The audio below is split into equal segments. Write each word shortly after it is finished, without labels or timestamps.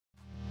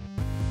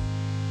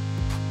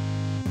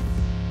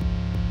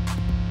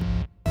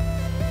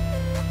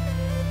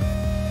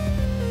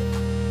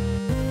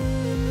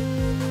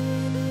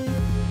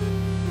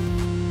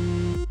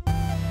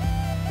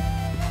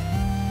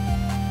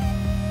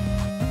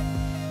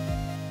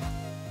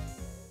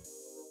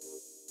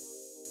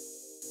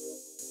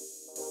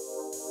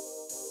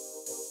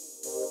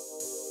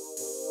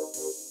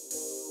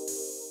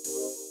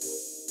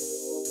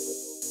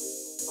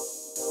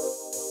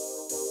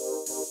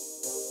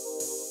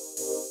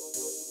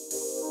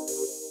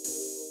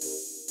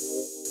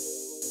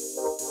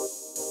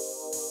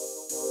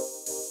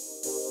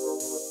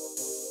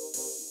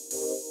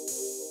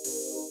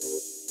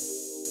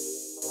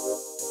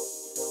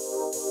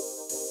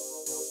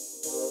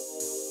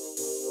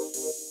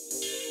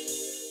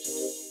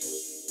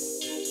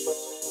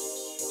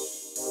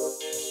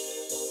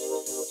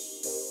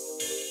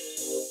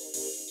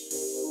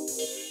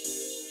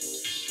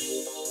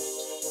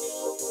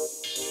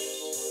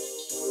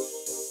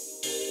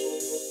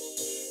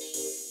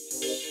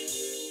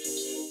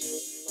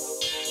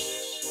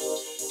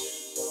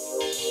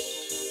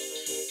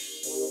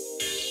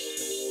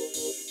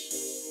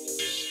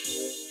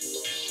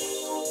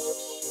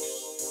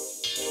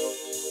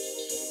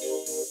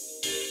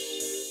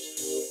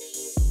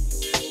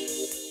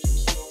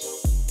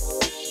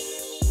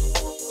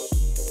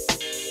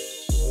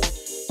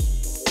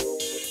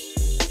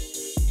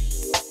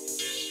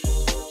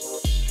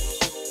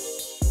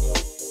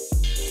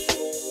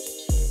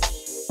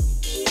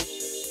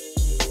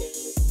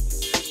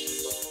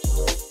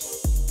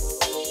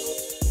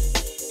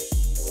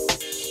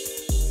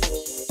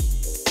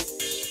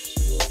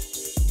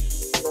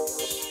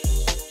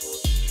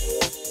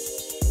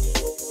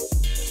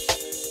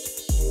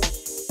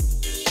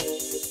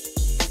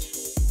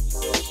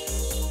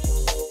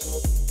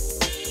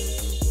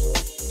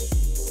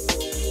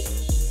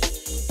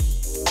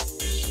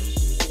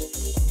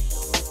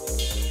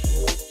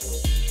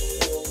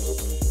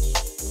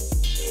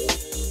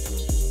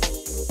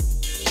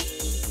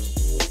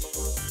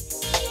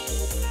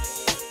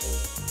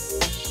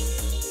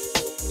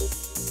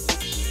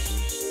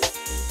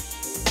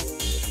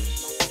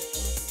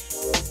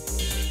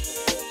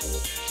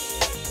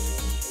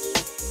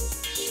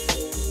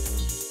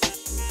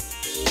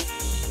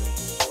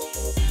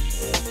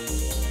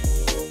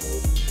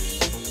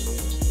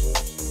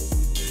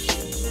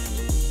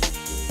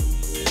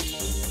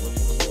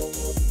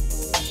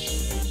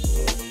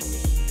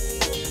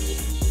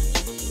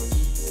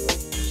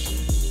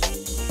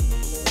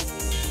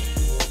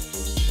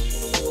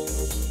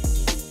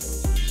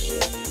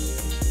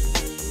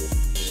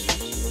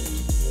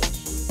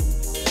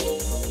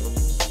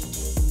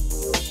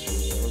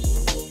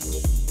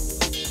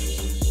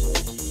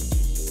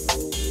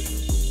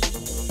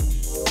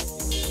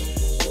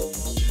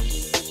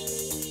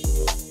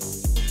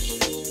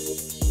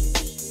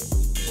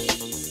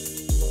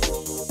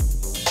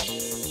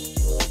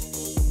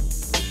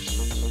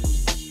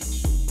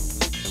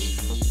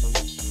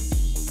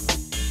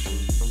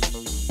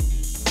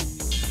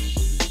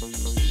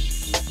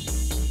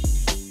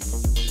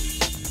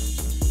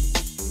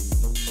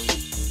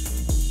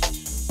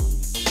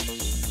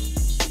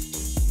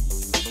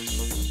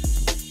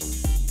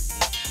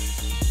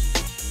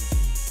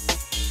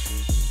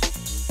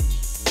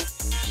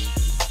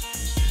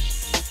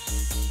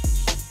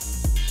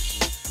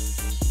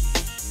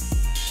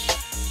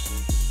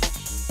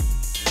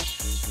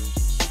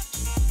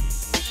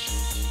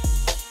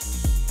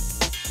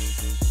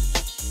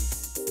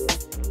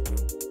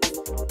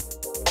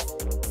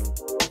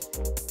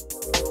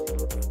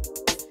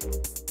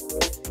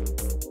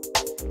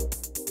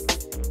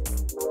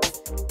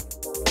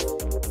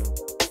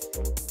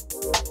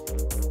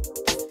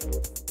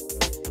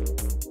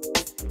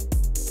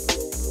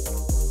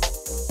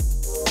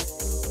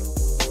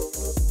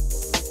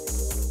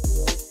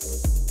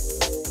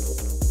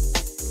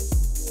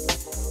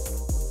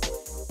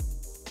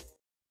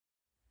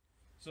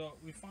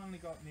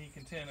finally got the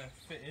container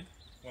fitted,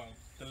 well,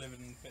 delivered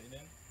and fitted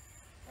in.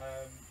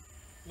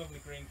 Lovely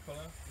green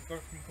colour. We've got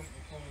it from a company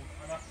called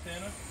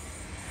Adaptainer.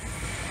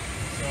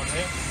 So on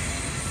here.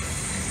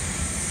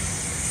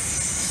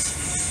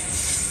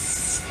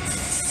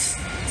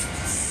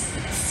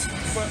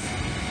 But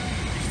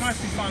it's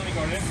nice we finally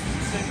got it.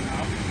 It's in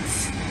now.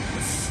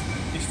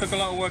 It took a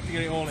lot of work to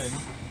get it all in.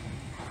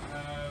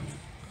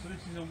 So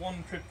this is a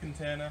one-trip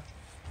container.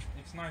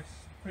 It's nice,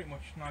 pretty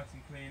much nice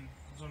and clean.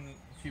 There's only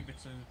a few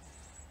bits of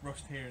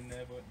rust here and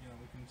there, but you know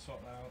we can sort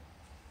that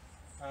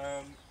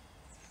out.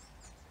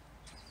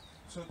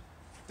 So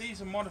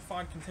these are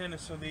modified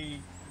containers, so the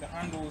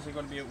handles are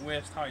going to be at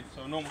waist height.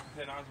 So a normal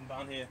container has them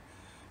down here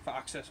for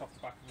access off the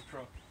back of the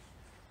truck,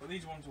 but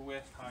these ones are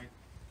waist height,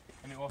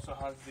 and it also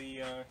has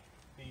the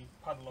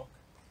padlock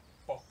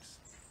box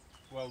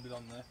welded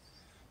on there.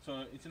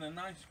 So it's in a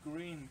nice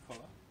green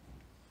colour.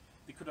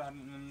 They could have had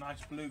it in a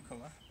nice blue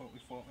colour, but we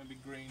thought maybe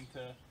green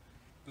to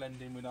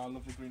blend in with our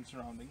lovely green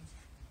surroundings.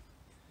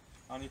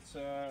 And it's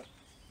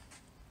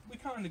we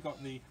kind of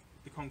got the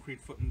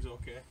concrete footings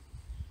okay.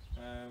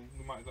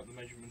 We might have got the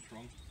measurements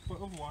wrong, but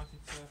otherwise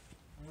it's a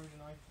really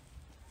nice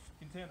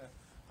container.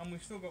 And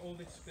we've still got all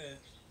this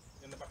space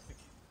in the back of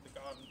the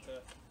garden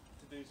to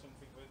do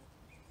something with.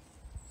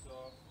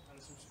 So, and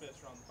there's some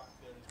space around the back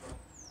there as well,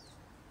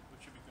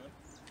 which should be good.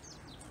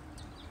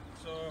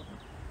 So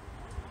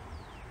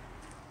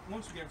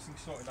once we get everything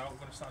sorted out,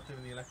 we're going to start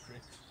doing the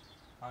electrics,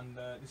 and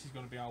this is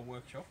going to be our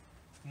workshop,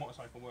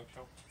 motorcycle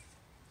workshop.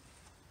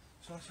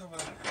 So let's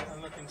have a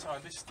look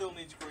inside. This still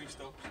needs greased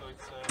up, so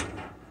it's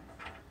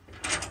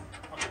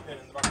got a pin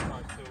in the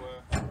backside to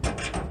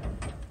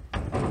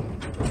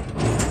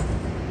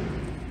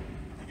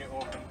get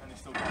open, and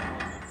it's still got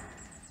open.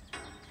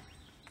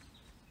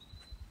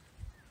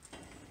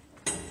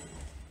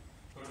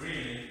 But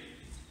really,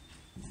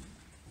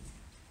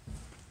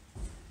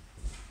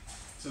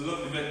 it's a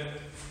lovely bit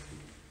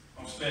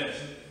of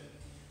space. A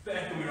bit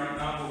echoey right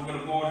now, but we're going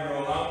to board it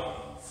all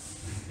out,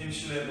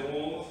 insulate the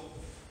walls.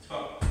 It's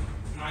got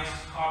nice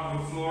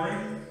hardwood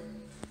flooring.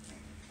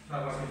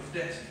 Got like a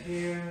desk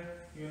here,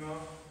 you know,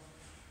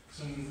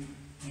 some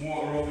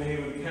water over here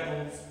with the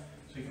kettle,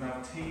 so you can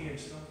have tea and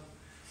stuff.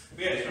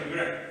 But yeah, it's pretty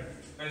great.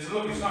 And it's a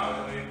lovely size,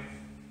 I mean,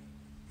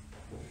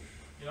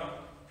 you know,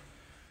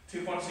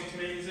 2.6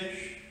 metres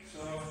ish. So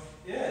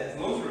yeah, there's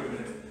loads of room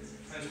in it.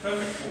 And it's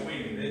perfect for what we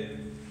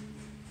needed.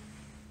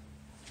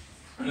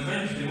 And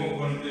eventually what we're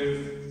going to do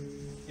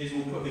is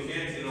we'll put the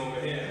gates in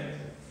over here,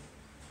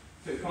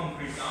 put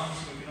concrete down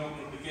so we can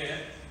open up the gate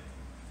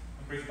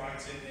and bring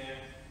bikes in here,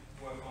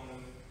 work on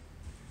them,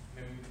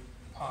 maybe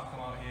park them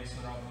out here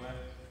so they're out of the way.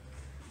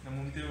 And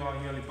when we do our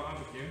yearly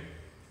barbecue,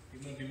 it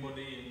won't be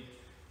muddy and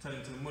turn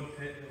into the mud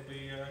pit, it'll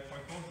be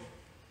quite cozy.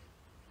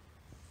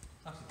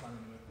 That's the plan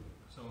anyway,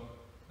 so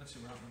let's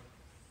see what happens.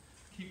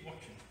 Keep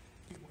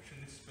watching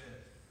this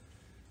space.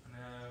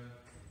 And